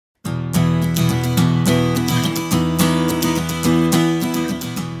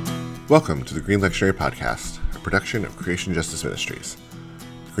Welcome to the Green Lectionary Podcast, a production of Creation Justice Ministries.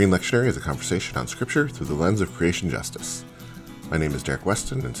 The Green Lectionary is a conversation on Scripture through the lens of creation justice. My name is Derek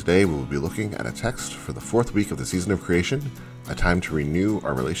Weston, and today we will be looking at a text for the fourth week of the season of creation, a time to renew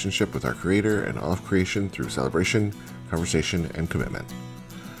our relationship with our Creator and all of creation through celebration, conversation, and commitment.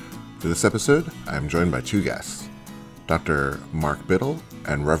 For this episode, I am joined by two guests, Dr. Mark Biddle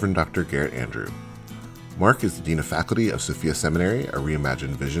and Reverend Dr. Garrett Andrew. Mark is the Dean of Faculty of Sophia Seminary, a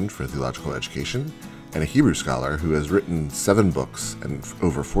reimagined vision for theological education, and a Hebrew scholar who has written 7 books and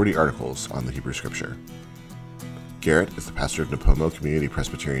over 40 articles on the Hebrew Scripture. Garrett is the pastor of Napomo Community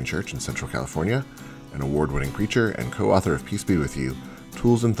Presbyterian Church in Central California, an award-winning preacher and co-author of Peace Be With You,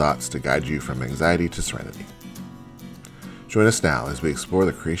 Tools and Thoughts to Guide You from Anxiety to Serenity. Join us now as we explore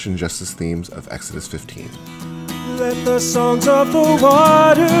the creation justice themes of Exodus 15. Let the songs of the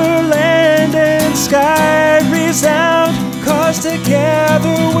water, land, and sky resound, 'cause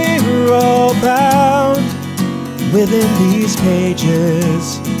together we're all bound. Within these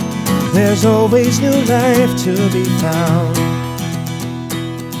pages, there's always new life to be found.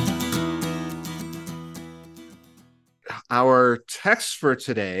 Our text for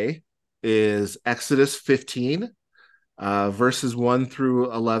today is Exodus 15, verses 1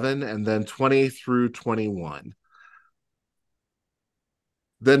 through 11, and then 20 through 21.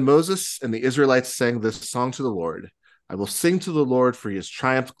 Then Moses and the Israelites sang this song to the Lord. I will sing to the Lord, for he has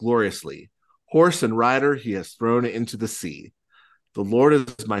triumphed gloriously. Horse and rider he has thrown into the sea. The Lord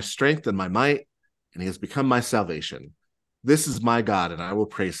is my strength and my might, and he has become my salvation. This is my God, and I will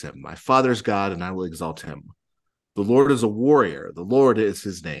praise him, my father's God, and I will exalt him. The Lord is a warrior, the Lord is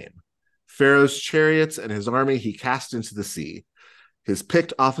his name. Pharaoh's chariots and his army he cast into the sea. His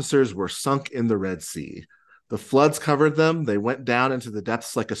picked officers were sunk in the Red Sea. The floods covered them. They went down into the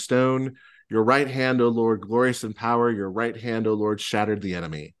depths like a stone. Your right hand, O Lord, glorious in power. Your right hand, O Lord, shattered the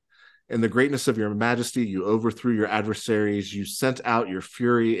enemy. In the greatness of your majesty, you overthrew your adversaries. You sent out your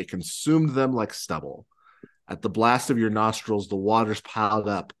fury. It consumed them like stubble. At the blast of your nostrils, the waters piled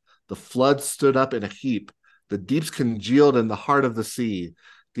up. The floods stood up in a heap. The deeps congealed in the heart of the sea.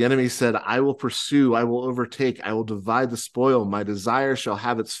 The enemy said, I will pursue. I will overtake. I will divide the spoil. My desire shall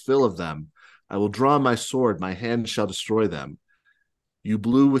have its fill of them. I will draw my sword, my hand shall destroy them. You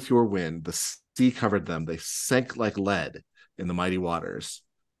blew with your wind, the sea covered them, they sank like lead in the mighty waters.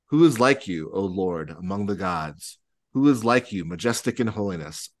 Who is like you, O Lord, among the gods? Who is like you, majestic in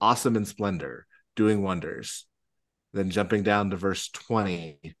holiness, awesome in splendor, doing wonders? Then jumping down to verse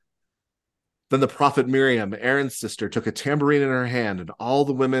 20. Then the prophet Miriam, Aaron's sister, took a tambourine in her hand, and all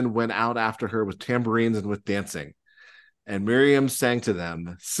the women went out after her with tambourines and with dancing. And Miriam sang to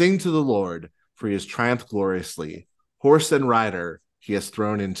them, sing to the Lord, for he has triumphed gloriously. Horse and rider he has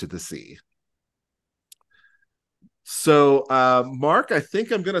thrown into the sea. So, Mark, I think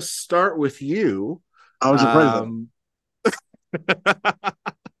I'm going to start with you. I was afraid of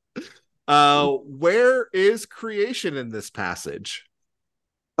that. Where is creation in this passage?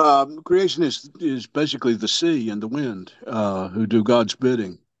 Creation is basically the sea and the wind who do God's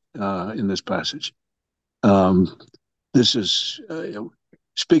bidding in this passage. This is,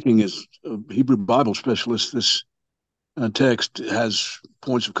 speaking as a Hebrew Bible specialist, this text has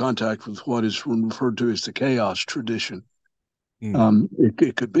points of contact with what is referred to as the chaos tradition.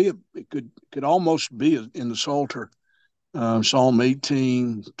 It could almost be in the Psalter, Psalm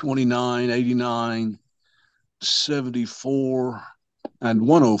 18, 29, 89, 74, and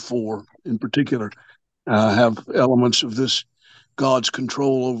 104 in particular have elements of this God's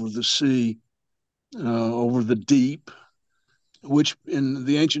control over the sea, over the deep, which in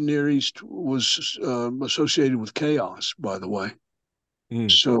the ancient Near East was associated with chaos, by the way.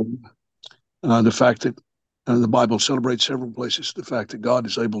 So the fact that the Bible celebrates several places the fact that God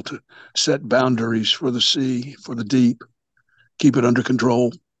is able to set boundaries for the sea, for the deep, keep it under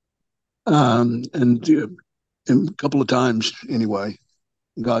control. And a couple of times, anyway,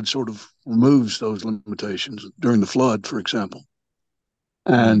 God sort of removes those limitations during the flood, for example.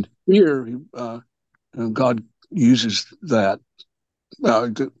 And here, God uses that,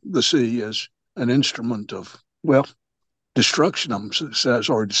 the sea, as an instrument of, destruction, I'm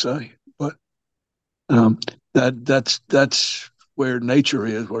sorry to say. But that's where nature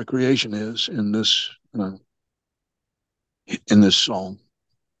is, where creation is in this song.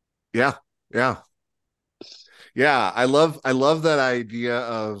 Yeah. I love that idea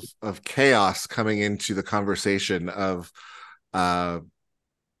of chaos coming into the conversation, of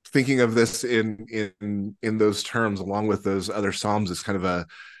thinking of this in those terms, along with those other psalms, is kind of a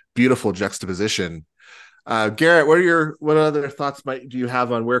beautiful juxtaposition. Garrett, what other thoughts do you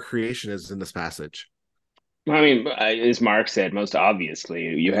have on where creation is in this passage? I mean, as Mark said, most obviously,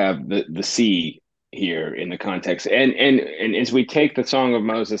 you have the sea here in the context, and as we take the Song of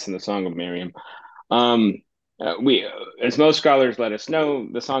Moses and the Song of Miriam, um, we, as most scholars let us know,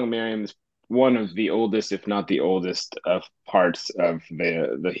 the Song of Miriam is one of the oldest, if not the oldest, of parts of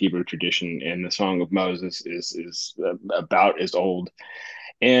the Hebrew tradition, and the Song of Moses is about as old.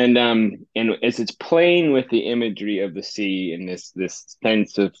 And as it's playing with the imagery of the sea and this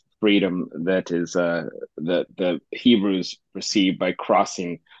sense of freedom that is the Hebrews received by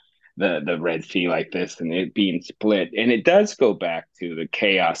crossing the Red Sea like this and it being split. And it does go back to the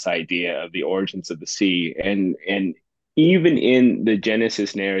chaos idea of the origins of the sea. And even in the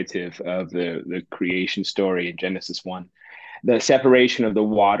Genesis narrative of the creation story in Genesis 1, the separation of the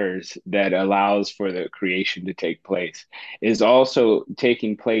waters that allows for the creation to take place is also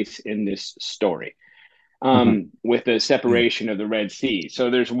taking place in this story, Mhm. with the Mm, separation of the Red Sea.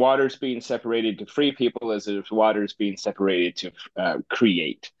 So there's waters being separated to free people as there's waters being separated to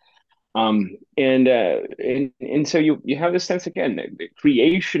create. And so you have this sense again that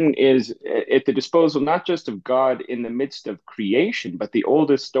creation is at the disposal not just of God in the midst of creation, but the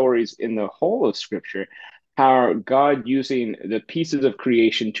oldest stories in the whole of Scripture, how God using the pieces of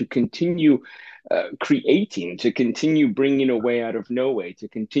creation to continue creating, to continue bringing a way out of no way, to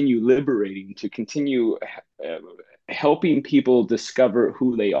continue liberating, to continue uh, helping people discover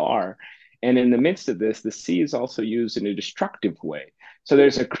who they are. And in the midst of this, the sea is also used in a destructive way. So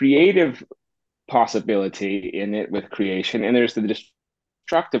there's a creative possibility in it with creation, and there's the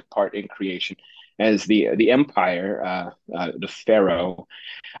destructive part in creation, as the empire, the pharaoh,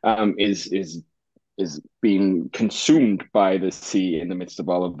 is being consumed by the sea in the midst of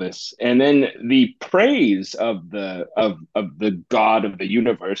all of this, and then the praise of the God of the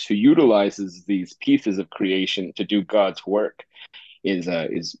universe who utilizes these pieces of creation to do God's work is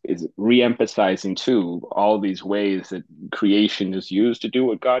re-emphasizing too all these ways that creation is used to do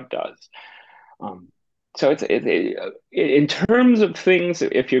what God does. Um, so in terms of things,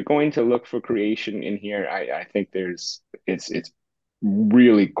 if you're going to look for creation in here, I think it's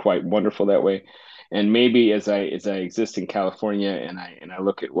really quite wonderful that way. And maybe as I exist in California and I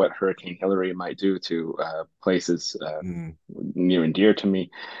look at what Hurricane Hillary might do to places mm, near and dear to me,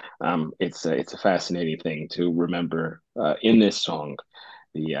 it's a fascinating thing to remember in this song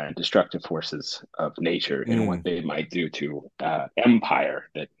the destructive forces of nature and what mm, they might do to empire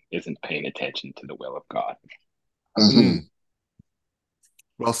that isn't paying attention to the will of God. Mhm. mm.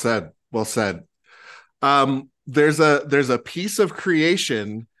 Well said. Well said. There's a piece of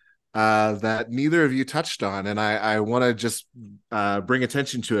creation that neither of you touched on, and I want to just bring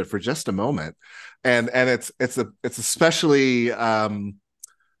attention to it for just a moment. And it's especially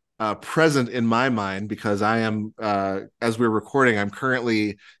present in my mind because I am, as we're recording, I'm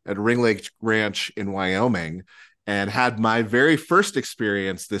currently at Ring Lake Ranch in Wyoming, and had my very first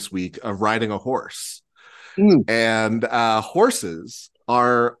experience this week of riding a horse. Mm. And horses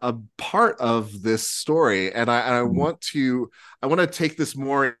are a part of this story, and I want to take this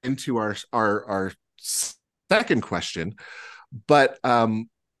more into our second question, but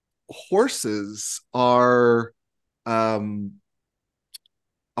horses are um,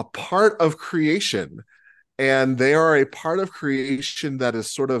 a part of creation, and they are a part of creation that is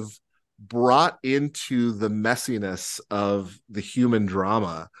sort of brought into the messiness of the human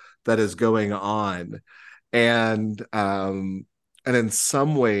drama that is going on. And in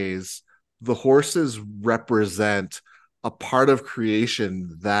some ways the horses represent a part of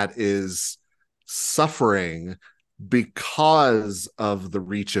creation that is suffering because of the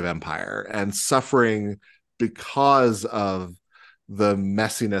reach of empire, and suffering because of the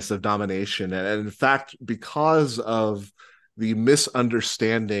messiness of domination, and in fact because of the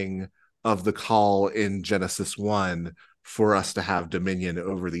misunderstanding of the call in Genesis 1 for us to have dominion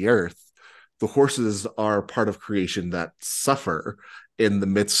over the earth. The horses are part of creation that suffer in the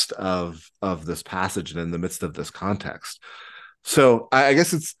midst of this passage and in the midst of this context. So I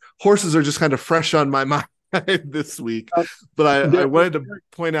guess it's horses are just kind of fresh on my mind this week, Uh, but I Der- wanted to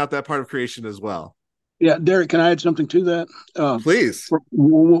point out that part of creation as well. yeah, Derek, can I add something to that? Please.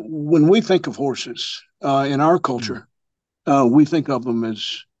 When we think of horses in our culture, we think of them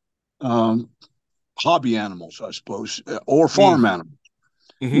as um, hobby animals, I suppose, or farm Mm-hmm. animals.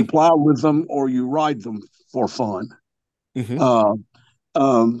 You Mm-hmm. plow with them or you ride them for fun. Mm-hmm.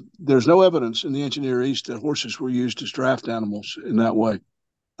 Uh, there's no evidence in the ancient Near East that horses were used as draft animals in that way.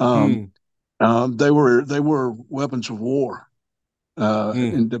 Um, Mm, they were weapons of war mm.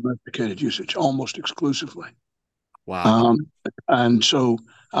 in domesticated usage almost exclusively. Wow. Um, and so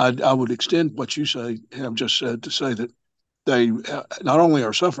I would extend what you have just said to say that they not only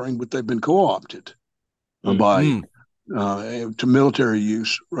are suffering, but they've been co-opted by Mm. to military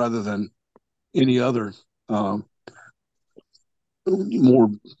use rather than any other more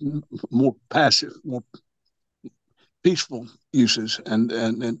more passive, more peaceful uses. And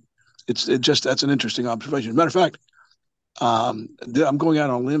it just that's an interesting observation. Matter of fact, I'm going out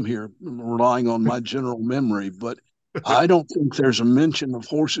on a limb here, relying on my general memory, but I don't think there's a mention of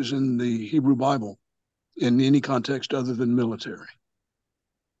horses in the Hebrew Bible in any context other than military.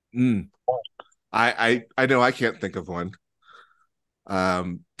 Mm. I know I can't think of one.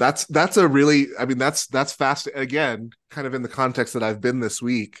 That's a really, I mean, that's fast again, kind of in the context that I've been this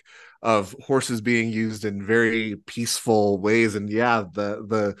week of horses being used in very peaceful ways. And yeah,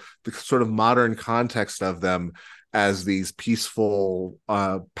 the sort of modern context of them as these peaceful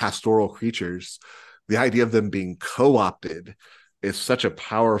pastoral creatures, the idea of them being co-opted is such a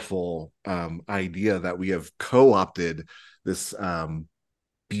powerful idea, that we have co-opted this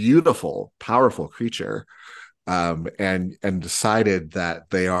beautiful, powerful creature, and decided that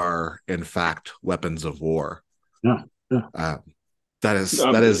they are in fact weapons of war. Yeah, yeah. That is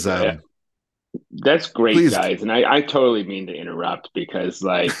That's great, please. guys, and I totally mean to interrupt because,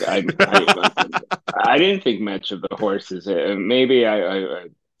 like, I didn't think much of the horses. Maybe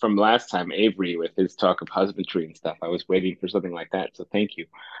from last time Avery with his talk of husbandry and stuff, I was waiting for something like that. So thank you.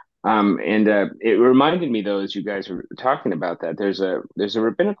 And it reminded me though, as you guys were talking about that, there's a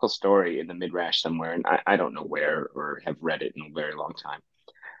rabbinical story in the Midrash somewhere, and I don't know where or have read it in a very long time.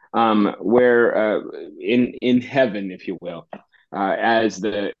 Where in heaven, if you will, as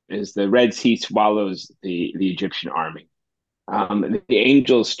the Red Sea swallows the Egyptian army, the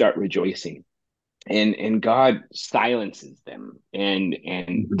angels start rejoicing, and God silences them and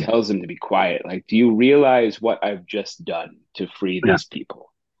Mm-hmm. tells them to be quiet. Like, do you realize what I've just done to free Yeah, this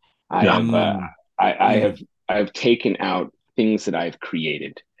people? I yeah. have Mm, I mm, have I've taken out things that I've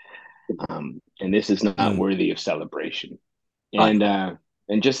created, and this is not mm, worthy of celebration. Right.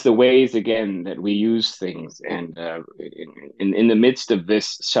 And just the ways again that we use things, and in the midst of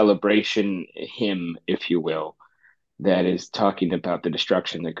this celebration hymn, if you will, that is talking about the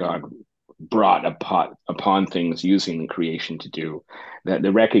destruction that God brought upon things using creation to do, that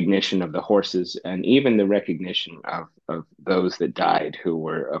the recognition of the horses and even the recognition of those that died who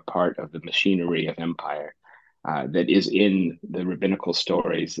were a part of the machinery of empire, that is in the rabbinical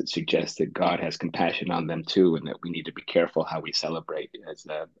stories that suggest that God has compassion on them too, and that we need to be careful how we celebrate, as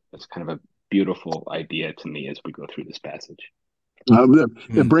kind of a beautiful idea to me as we go through this passage. It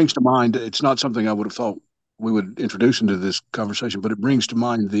mm, brings to mind, it's not something I would have thought we would introduce into this conversation, but it brings to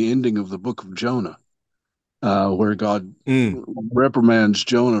mind the ending of the book of Jonah, where God mm, reprimands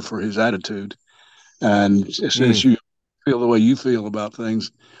Jonah for his attitude and says, mm. "You feel the way you feel about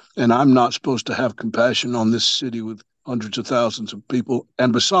things, and I'm not supposed to have compassion on this city with hundreds of thousands of people.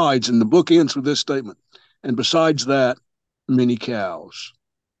 And besides," and the book ends with this statement, "and besides that, many cows."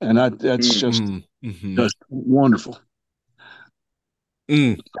 And that's Mm. just Mm, mhm, just wonderful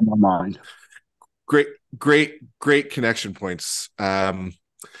mm. in my mind. Great, great connection points. Yeah,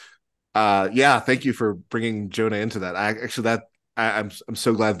 thank you for bringing Jonah into that. I'm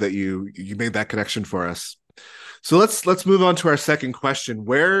so glad that you made that connection for us. So let's move on to our second question.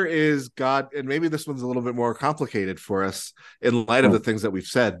 Where is God? And maybe this one's a little bit more complicated for us in light of the things that we've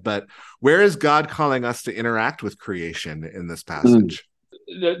said, but where is God calling us to interact with creation in this Mm. passage?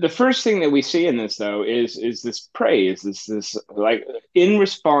 The first thing that we see in this though is this praise, this like in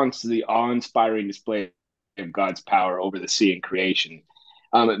response to the awe-inspiring display of God's power over the sea and creation.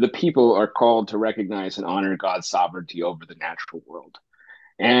 The people are called to recognize and honor God's sovereignty over the natural world.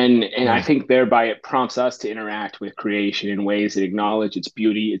 And I Mm, think thereby it prompts us to interact with creation in ways that acknowledge its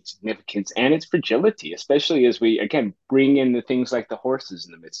beauty, its significance, and its fragility, especially as we again bring in the things like the horses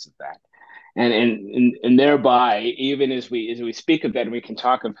in the midst of that. And thereby, even as we speak of that, and we can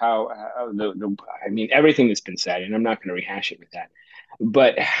talk of how the I mean everything that's been said, and I'm not going to rehash it with that,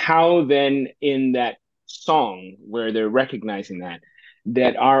 but how then in that song where they're recognizing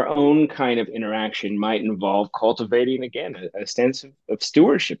that our own kind of interaction might involve cultivating again a sense of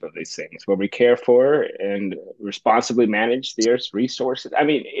stewardship of these things where we care for and responsibly manage the earth's resources. I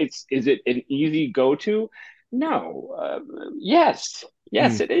mean, is it an easy go-to? No. Yes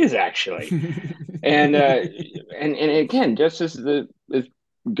mm. it is actually. And again, just as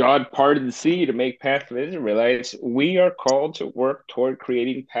God parted the sea to make path for the Israelites, we are called to work toward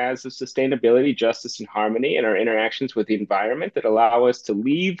creating paths of sustainability, justice, and harmony in our interactions with the environment that allow us to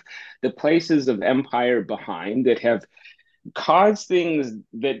leave the places of empire behind that have caused things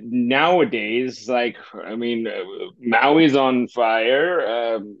that nowadays, like, I mean, Maui's on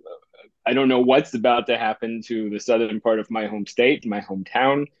fire. I don't know what's about to happen to the southern part of my home state, my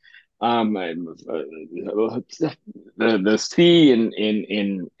hometown. The sea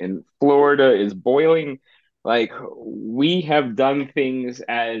in Florida is boiling. Like we have done things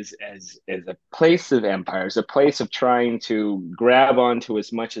as a place of empires, a place of trying to grab onto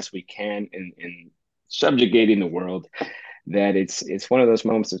as much as we can in subjugating the world, that it's one of those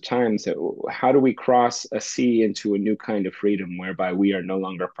moments of times that how do we cross a sea into a new kind of freedom whereby we are no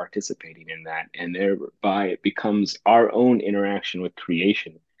longer participating in that, and thereby it becomes our own interaction with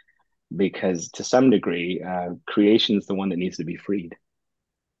creation, because to some degree creation is the one that needs to be freed.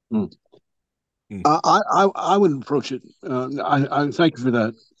 Mm. Mm. I would approach it. I thank you for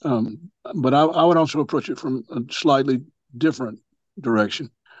that, but I would also approach it from a slightly different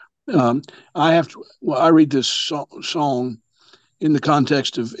direction. Um, I have to. Well, I read this song in the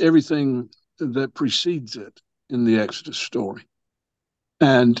context of everything that precedes it in the Exodus story,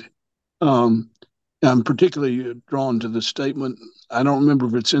 and um, I'm particularly drawn to the statement. I don't remember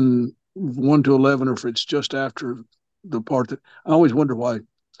if it's in 1 to 11 or if it's just after the part that I always wonder why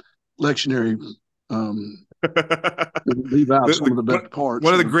lectionary um, leave out some of the best parts.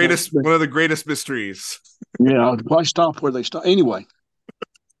 One of the greatest mysteries. Yeah, why stop where they stop? Anyway,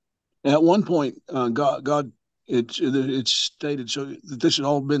 at one point, God, it's stated so that this had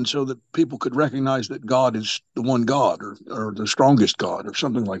all been so that people could recognize that God is the one God, or the strongest God, or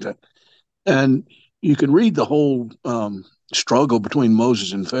something like that. And you can read the whole struggle between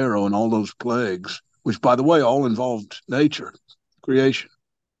Moses and Pharaoh and all those plagues, which, by the way, all involved nature, creation.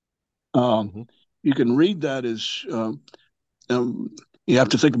 Mm-hmm. You can read that as you have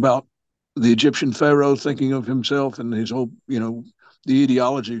to think about the Egyptian Pharaoh thinking of himself and his whole, the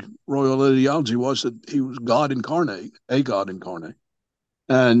ideology, royal ideology was that he was God incarnate, a God incarnate.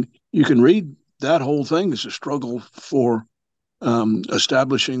 And you can read that whole thing as a struggle for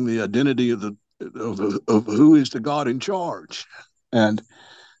establishing the identity of who is the God in charge. And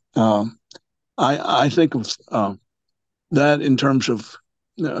um, I think of that in terms of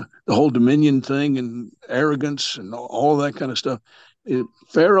the whole dominion thing and arrogance and all that kind of stuff.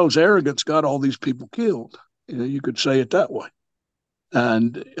 Pharaoh's arrogance got all these people killed. You could say it that way.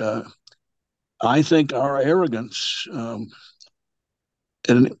 And I think our arrogance, and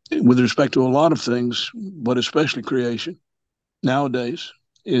with respect to a lot of things, but especially creation nowadays,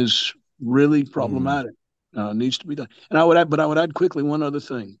 is really problematic. Needs to be done. And I would add quickly one other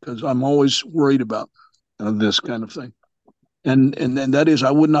thing, because I'm always worried about this kind of thing, and then that is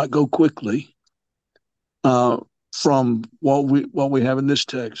I would not go quickly from what we have in this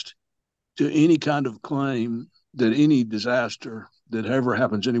text to any kind of claim that any disaster that ever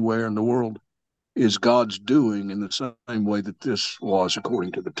happens anywhere in the world is God's doing in the same way that this was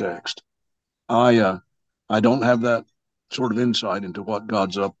according to the text. I don't have that sort of insight into what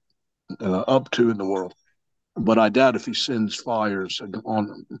God's up to in the world, but I doubt if He sends fires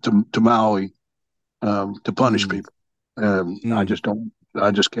on to Maui to punish people. I just don't.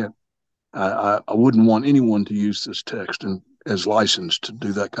 I just can't. I wouldn't want anyone to use this text as license to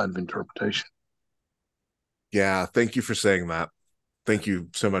do that kind of interpretation. Yeah, thank you for saying that. Thank you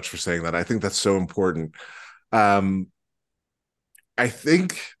so much for saying that. I think that's so important. I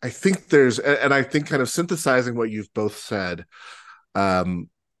think there's, and I think kind of synthesizing what you've both said,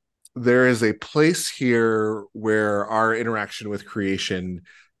 there is a place here where our interaction with creation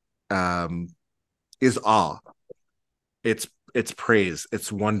is awe. It's praise,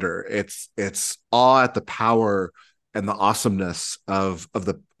 it's wonder, it's awe at the power and the awesomeness of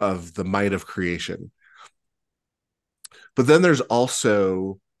the might of creation. But then there's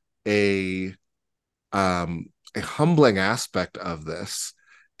also a humbling aspect of this,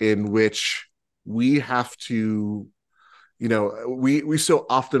 in which we have to, we so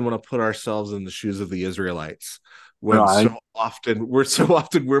often want to put ourselves in the shoes of the Israelites, when Right.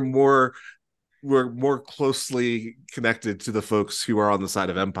 we're more closely connected to the folks who are on the side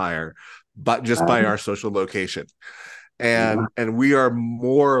of empire, but just by our social location. And we are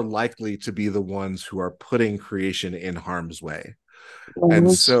more likely to be the ones who are putting creation in harm's way.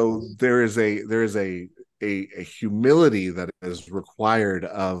 And so there is a humility that is required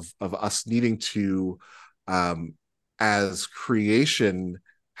of us needing to, as creation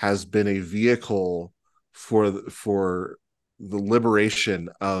has been a vehicle for the liberation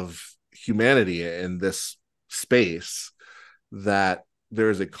of humanity in this space, that there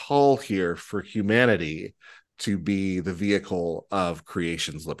is a call here for humanity to be the vehicle of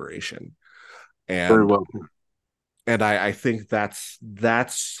creation's liberation. And very well. And I think that's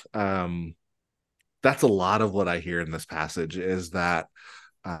a lot of what I hear in this passage, is that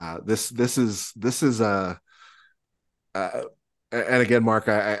this is a and again, Mark,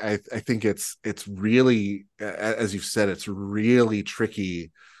 I think it's really, as you've said, it's really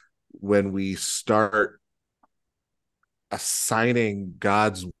tricky when we start assigning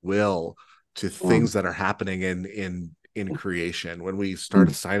God's will to things that are happening in creation, when we start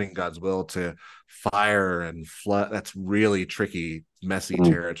assigning God's will to fire and flood, that's really tricky, messy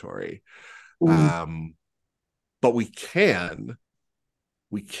territory. But we can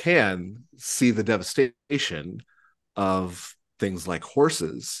see the devastation of things like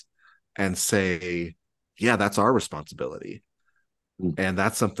horses and say, yeah, that's our responsibility. And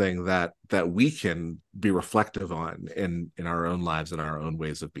that's something that we can be reflective on in our own lives and our own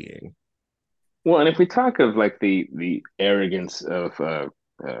ways of being. Well, and if we talk of like the arrogance of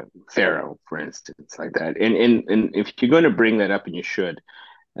Pharaoh, for instance, like that, and if you're going to bring that up, and you should,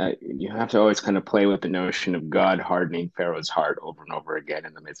 you have to always kind of play with the notion of God hardening Pharaoh's heart over and over again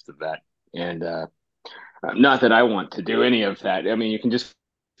in the midst of that. And not that I want to do any of that. I mean, you can just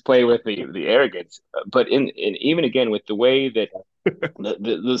play with the arrogance, but in even again with the way that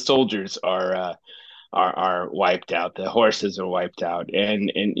the soldiers are wiped out, the horses are wiped out,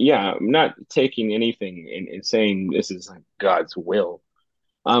 and yeah, I'm not taking anything and saying this is like God's will.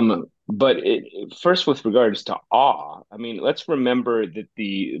 But first, with regards to awe, I mean, let's remember that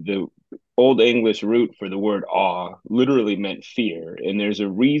the Old English root for the word awe literally meant fear, and there's a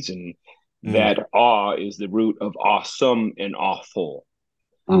reason that awe is the root of awesome and awful.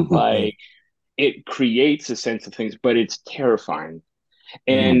 Like it creates a sense of things, but it's terrifying.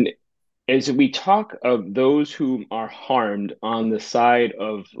 And as we talk of those who are harmed on the side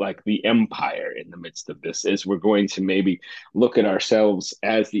of like the empire in the midst of this, as we're going to maybe look at ourselves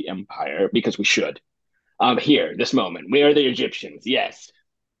as the empire, because we should. Here, this moment, we are the Egyptians, yes.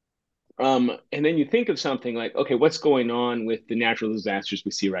 And then you think of something like, okay, what's going on with the natural disasters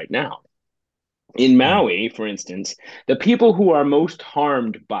we see right now? In Maui, for instance, the people who are most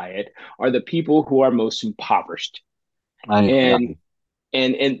harmed by it are the people who are most impoverished. And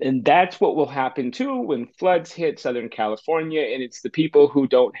and that's what will happen too when floods hit Southern California. And it's the people who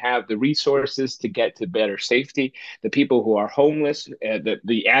don't have the resources to get to better safety, the people who are homeless,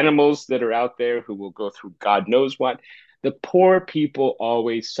 the animals that are out there who will go through God knows what. The poor people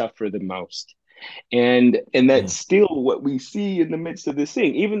always suffer the most. And that's still what we see in the midst of this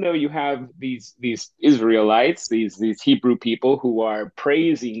thing. Even though you have these Israelites, these Hebrew people who are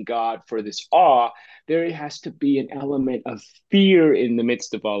praising God for this awe, there has to be an element of fear in the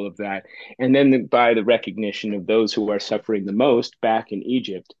midst of all of that. And then by the recognition of those who are suffering the most back in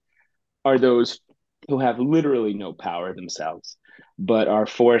Egypt are those who have literally no power themselves, but are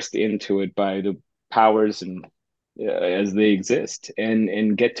forced into it by the powers and as they exist,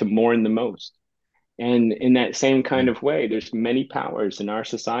 and get to mourn the most. And in that same kind of way, there's many powers in our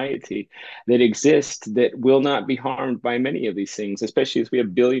society that exist that will not be harmed by many of these things, especially as we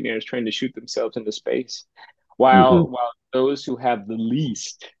have billionaires trying to shoot themselves into space, while those who have the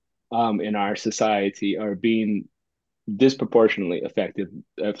least in our society are being disproportionately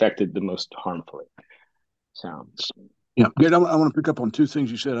affected the most harmfully. So, yeah, Gary, I want to pick up on two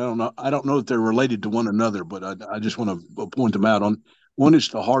things you said. I don't know that they're related to one another, but I just want to point them out. On one is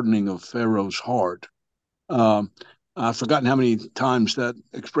the hardening of Pharaoh's heart. I've forgotten how many times that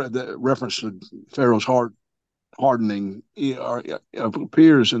reference to Pharaoh's heart hardening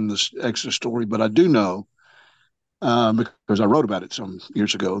appears in this Exodus story, but I do know because I wrote about it some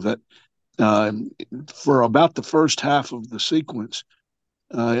years ago that for about the first half of the sequence,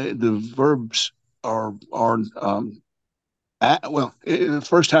 the verbs are in the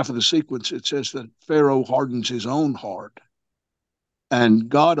first half of the sequence, it says that Pharaoh hardens his own heart, and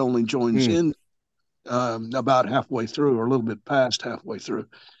God only joins in about halfway through, or a little bit past halfway through,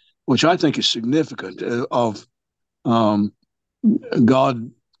 which I think is significant of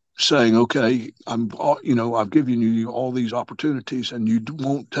God saying, "Okay, I've given you all these opportunities, and you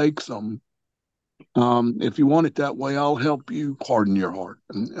won't take them. If you want it that way, I'll help you harden your heart."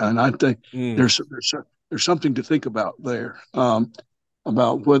 And I think there's something to think about there,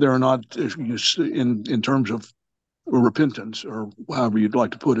 about whether or not, in terms of repentance, or however you'd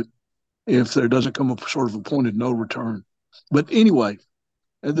like to put it, if there doesn't come a sort of a point of no return. But anyway,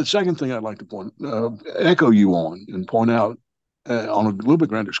 the second thing I'd like to echo you on and point out on a little bit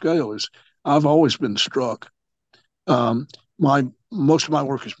grander scale is I've always been struck. Most of my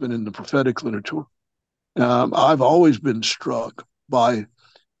work has been in the prophetic literature. I've always been struck by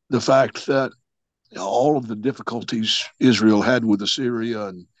the fact that all of the difficulties Israel had with Assyria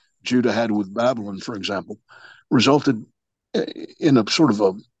and Judah had with Babylon, for example, resulted in a sort of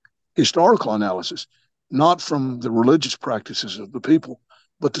a historical analysis, not from the religious practices of the people,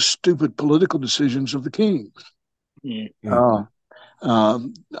 but the stupid political decisions of the kings.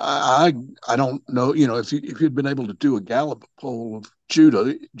 I don't know. If you'd been able to do a Gallup poll of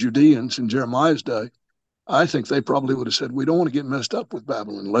Judeans in Jeremiah's day, I think they probably would have said, "We don't want to get messed up with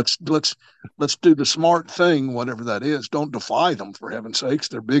Babylon. Let's do the smart thing, whatever that is. Don't defy them, for heaven's sakes.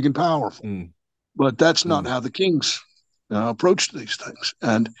 They're big and powerful." Mm. But that's not Mm. how the kings approached these things.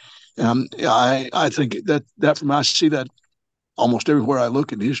 And I think that from I see that almost everywhere I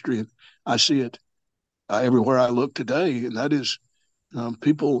look in history, and I see it everywhere I look today, and that is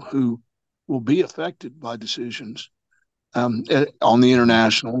people who will be affected by decisions on the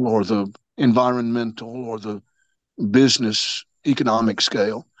international or the environmental or the business economic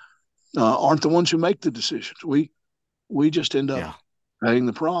scale aren't the ones who make the decisions. We just end up Yeah. paying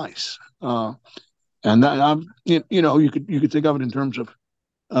the price. And that, you could think of it in terms of,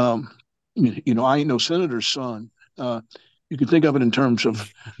 I ain't no senator's son. You could think of it in terms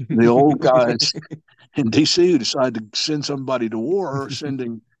of the old guys in D.C. who decide to send somebody to war, or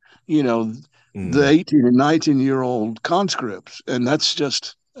sending, the 18 and 19-year-old conscripts, and that's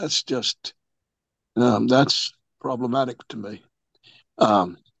problematic to me.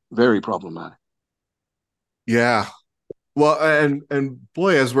 Very problematic. Yeah. Well, and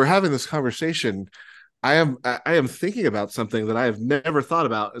boy, as we're having this conversation, I am thinking about something that I have never thought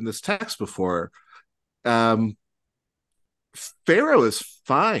about in this text before. Um, Pharaoh is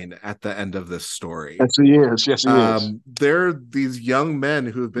fine at the end of this story. Yes, he is. Yes, he is. They're these young men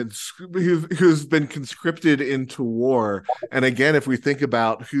who's been conscripted into war. And again, if we think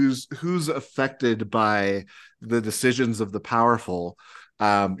about who's affected by the decisions of the powerful,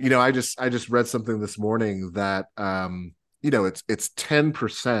 I just read something this morning that it's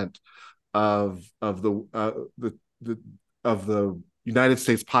 10% of the United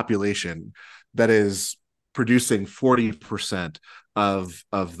States population that is producing 40% of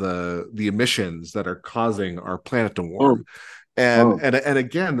the emissions that are causing our planet to warm. And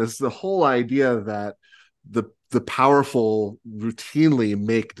again, this is the whole idea that the powerful routinely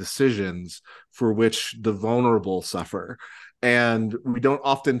make decisions for which the vulnerable suffer. And we don't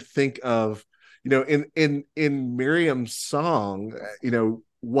often think of, in Miriam's song,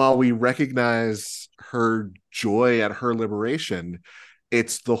 while we recognize her joy at her liberation,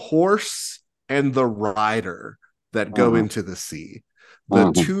 it's the horse and the rider that go into the sea.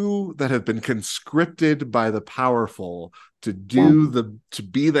 The two that have been conscripted by the powerful to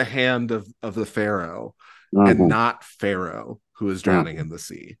be the hand of the Pharaoh, and not Pharaoh, who is drowning in the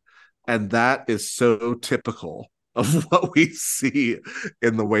sea. And that is so typical of what we see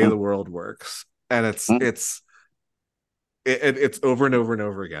in the way the world works. And it's over and over and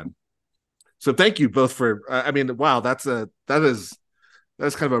over again. So thank you both for, wow, that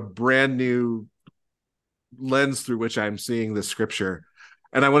is kind of a brand new lens through which I'm seeing the scripture.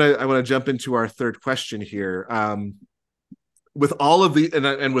 And I want to jump into our third question here. With all of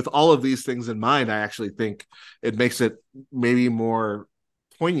with all of these things in mind, I actually think it makes it maybe more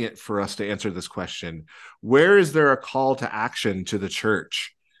poignant for us to answer this question. Where is there a call to action to the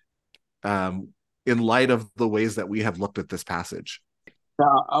church in light of the ways that we have looked at this passage?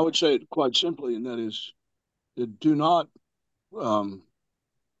 I would say it quite simply, and that is, do not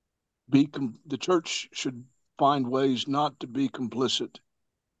the church should find ways not to be complicit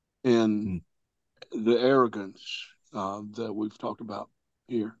in the arrogance that we've talked about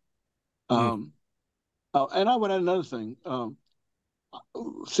here. And I would add another thing.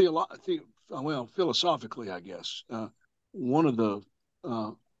 Philosophically, I guess, one of the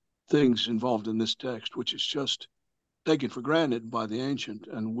things involved in this text, which is just taken for granted by the ancient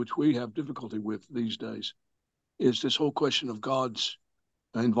and which we have difficulty with these days, is this whole question of God's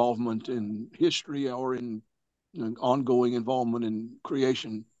involvement in history or in ongoing involvement in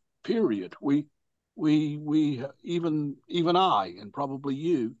creation, period. We even I, and probably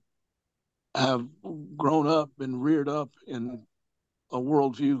you, have grown up and reared up in a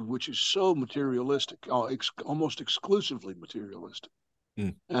worldview which is so materialistic, almost exclusively materialistic,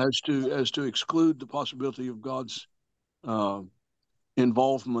 as to exclude the possibility of God's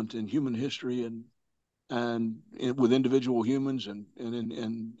involvement in human history and with individual humans and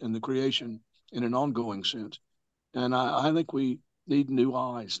in the creation in an ongoing sense. And I think we need new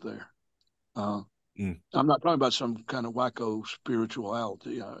eyes there. I'm not talking about some kind of wacko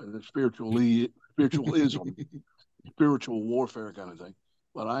spirituality, spiritualism, spiritual warfare kind of thing.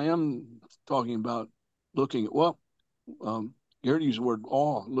 But I am talking about looking at, you heard use the word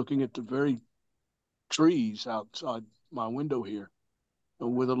awe, looking at the very trees outside my window here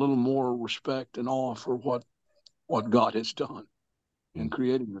with a little more respect and awe for what God has done in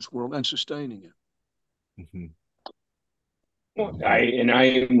creating this world and sustaining it. Well,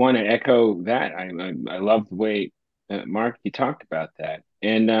 I want to echo that. I love the way Mark, you talked about that,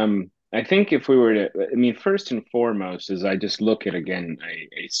 and I think if we were to, I mean, first and foremost, is I just look at again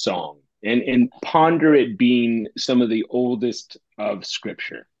a song and ponder it being some of the oldest of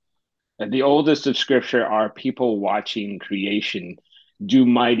Scripture. The oldest of Scripture are people watching creation do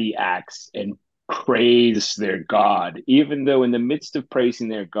mighty acts and praise their God, even though in the midst of praising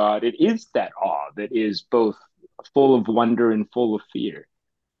their God, it is that awe that is both full of wonder and full of fear,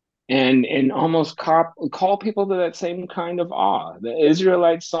 and almost call people to that same kind of awe. The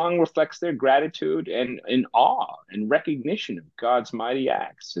Israelite song reflects their gratitude and awe and recognition of God's mighty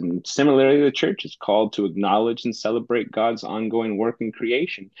acts. And similarly, the church is called to acknowledge and celebrate God's ongoing work in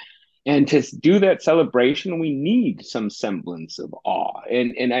creation. And to do that celebration, we need some semblance of awe.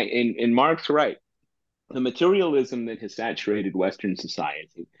 And Mark's right. The materialism that has saturated Western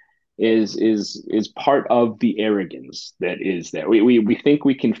society is part of the arrogance that is there. We think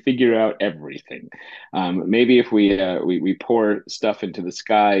we can figure out everything. Maybe if we pour stuff into the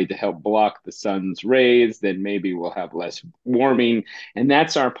sky to help block the sun's rays, then maybe we'll have less warming. And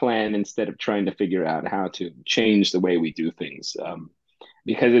that's our plan instead of trying to figure out how to change the way we do things.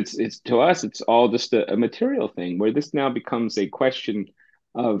 Because it's to us, it's all just a material thing, where this now becomes a question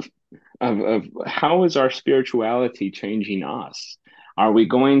of how is our spirituality changing us? Are we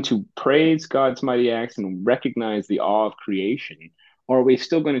going to praise God's mighty acts and recognize the awe of creation? Or are we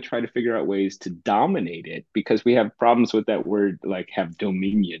still going to try to figure out ways to dominate it, because we have problems with that word, like have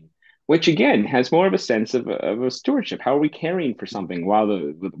dominion, which again has more of a sense of a stewardship. How are we caring for something while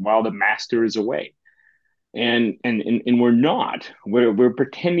the master is away? And we're not. We're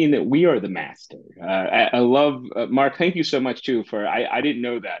pretending that we are the master. I love Mark. Thank you so much too for I didn't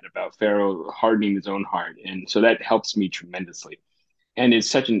know that about Pharaoh hardening his own heart, and so that helps me tremendously. And it's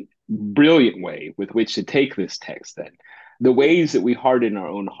such a brilliant way with which to take this text, that the ways that we harden our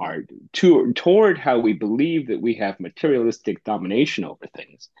own heart toward how we believe that we have materialistic domination over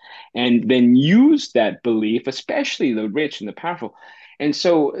things, and then use that belief, especially the rich and the powerful. And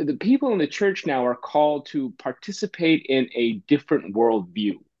so the people in the church now are called to participate in a different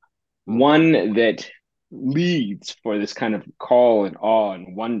worldview, one that leads for this kind of call and awe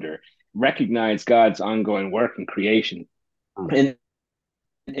and wonder, recognize God's ongoing work in creation.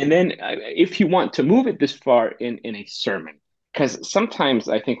 And then if you want to move it this far in a sermon, because sometimes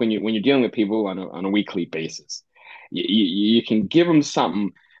I think when you're dealing with people on a weekly basis, you can give them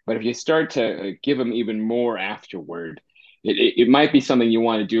something, but if you start to give them even more afterward, it might be something you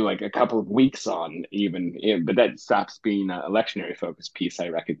want to do like a couple of weeks on even, but that stops being a lectionary focused piece, I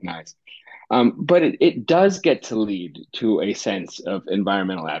recognize. But it does get to lead to a sense of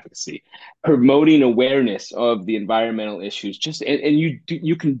environmental advocacy, promoting awareness of the environmental issues. And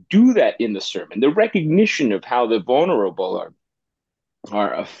you can do that in the sermon. The recognition of how the vulnerable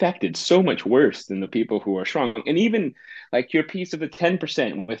are affected so much worse than the people who are strong. And even like your piece of the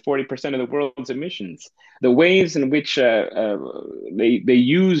 10% with 40% of the world's emissions, the ways in which they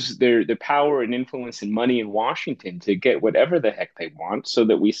use their power and influence and money in Washington to get whatever the heck they want, so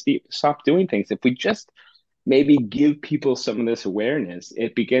that we stop doing things. If we just maybe give people some of this awareness,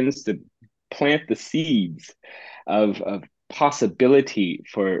 it begins to plant the seeds of possibility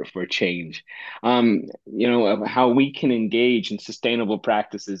for change. Of how we can engage in sustainable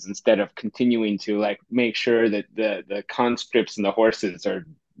practices instead of continuing to like make sure that the conscripts and the horses are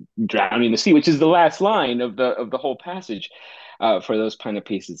drowning the sea, which is the last line of the whole passage for those kind of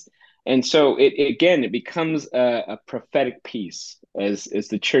pieces. And so it becomes a prophetic piece, as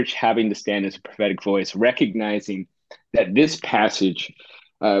the church having to stand as a prophetic voice, recognizing that this passage,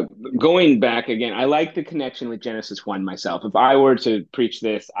 going back again, I like the connection with Genesis 1 myself. If I were to preach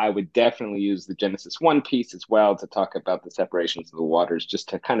this, I would definitely use the Genesis 1 piece as well to talk about the separations of the waters, just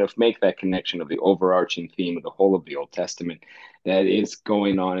to kind of make that connection of the overarching theme of the whole of the Old Testament that is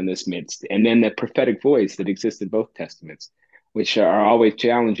going on in this midst. And then the prophetic voice that exists in both Testaments, which are always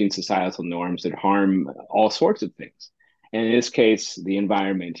challenging societal norms that harm all sorts of things. And in this case, the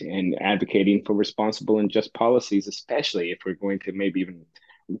environment, and advocating for responsible and just policies, especially if we're going to maybe even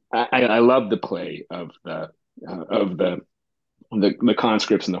I love the play of the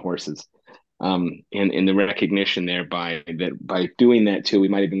conscripts and the horses, and the recognition there by doing that too, we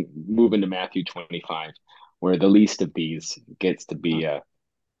might even move into Matthew 25, where the least of these gets to be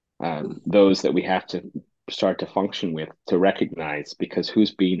those that we have to start to function with, to recognize, because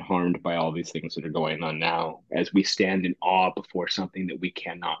who's being harmed by all these things that are going on now, as we stand in awe before something that we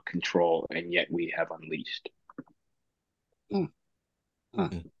cannot control and yet we have unleashed.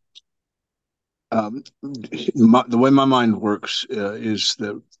 The way my mind works is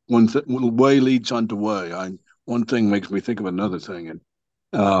that way leads onto way. One thing makes me think of another thing, and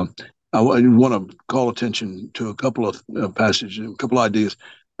I want to call attention to a couple of passages, a couple of ideas.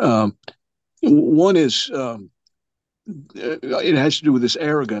 One is it has to do with this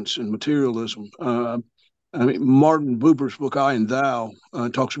arrogance and materialism. Martin Buber's book, I and Thou,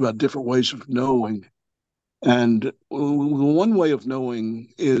 talks about different ways of knowing. And the one way of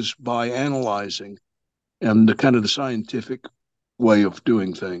knowing is by analyzing, and the kind of the scientific way of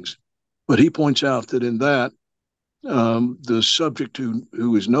doing things. But he points out that in that, the subject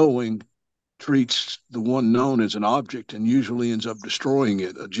who is knowing treats the one known as an object and usually ends up destroying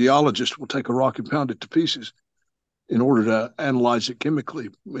it. A geologist will take a rock and pound it to pieces in order to analyze it chemically.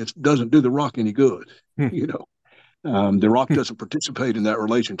 It doesn't do the rock any good. The rock doesn't participate in that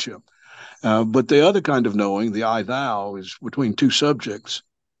relationship. But the other kind of knowing, the I-thou, is between two subjects,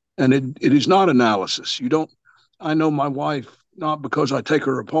 and it is not analysis. I know my wife not because I take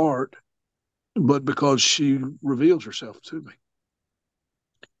her apart, but because she reveals herself to me.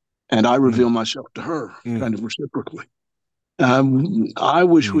 And I reveal myself to her, kind of reciprocally. I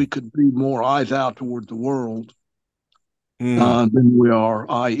wish we could be more I-thou toward the world than we are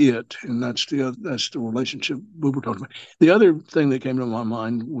I-it, and that's the relationship we were talking about. The other thing that came to my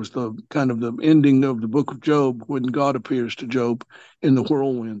mind was the kind of the ending of the book of Job when God appears to Job in the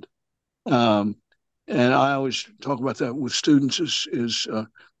whirlwind. And I always talk about that with students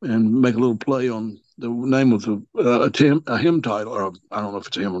and make a little play on the name of a hymn title, or I don't know if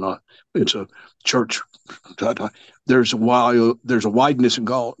it's a hymn or not. It's a church title. There's a wideness in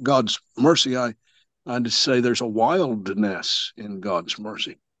God's mercy. I just say there's a wildness in God's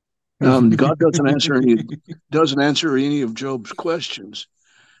mercy. God doesn't answer any of Job's questions,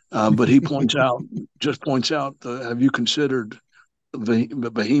 but he points out. Have you considered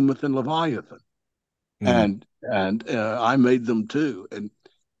the behemoth and Leviathan? And I made them too. And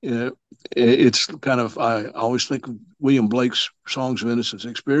it's kind of, I always think of William Blake's Songs of Innocence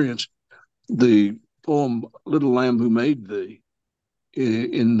Experience. The poem "Little Lamb Who Made Thee"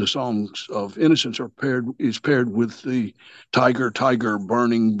 in the Songs of Innocence is paired with the "Tiger, Tiger,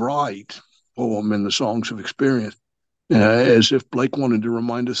 Burning Bright" poem in the Songs of Experience, as if Blake wanted to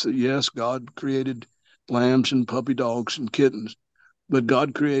remind us that yes, God created lambs and puppy dogs and kittens, but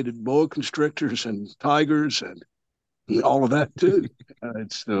God created boa constrictors and tigers and all of that too.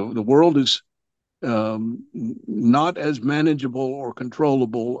 It's the world is not as manageable or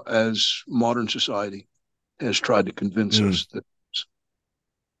controllable as modern society has tried to convince us that.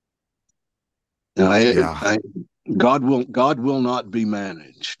 God will not be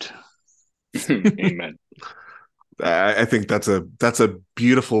managed. Amen. I think that's a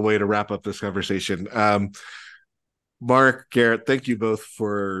beautiful way to wrap up this conversation. Mark, Garrett, thank you both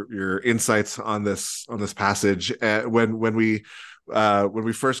for your insights on this passage. When we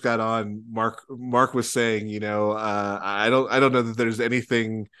first got on, Mark was saying, I don't know that there's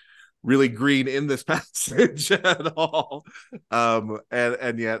anything really green in this passage at all,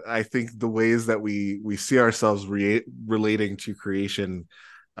 and yet I think the ways that we see ourselves relating to creation,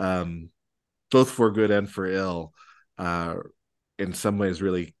 both for good and for ill, in some ways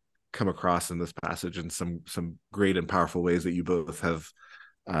really come across in this passage in some great and powerful ways that you both have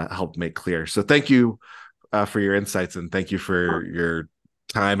helped make clear. So thank you for your insights, and thank you for your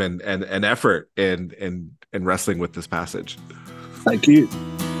time and effort in wrestling with this passage. Thank you.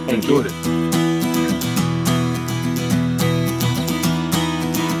 Enjoyed it.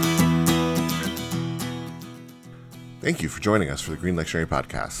 Thank you for joining us for the Green Lectionary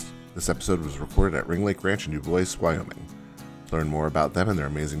Podcast. This episode was recorded at Ring Lake Ranch in Dubois, Wyoming. To learn more about them and their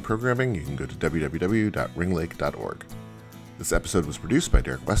amazing programming, you can go to www.ringlake.org. This episode was produced by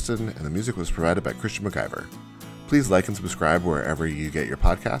Derek Weston, and the music was provided by Christian MacGyver. Please like and subscribe wherever you get your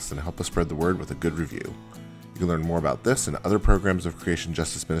podcasts and help us spread the word with a good review. You can learn more about this and other programs of Creation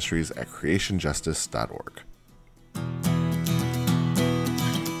Justice Ministries at creationjustice.org.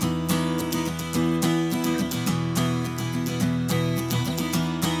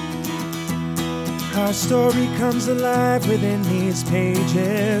 Our story comes alive within these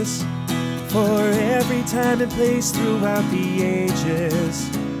pages, for every time and place throughout the ages.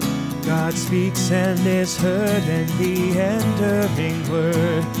 God speaks and is heard, and the enduring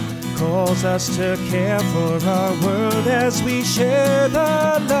word calls us to care for our world as we share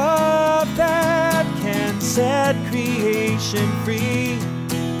the love that can set creation free.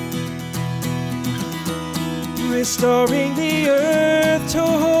 Restoring the earth to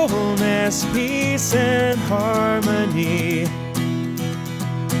wholeness, peace, and harmony.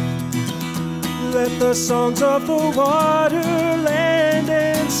 Let the songs of the water, land,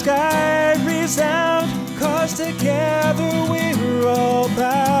 and sky resound, 'cause together we're all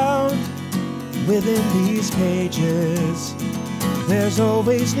bound within these pages. There's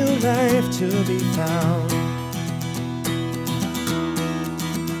always new life to be found.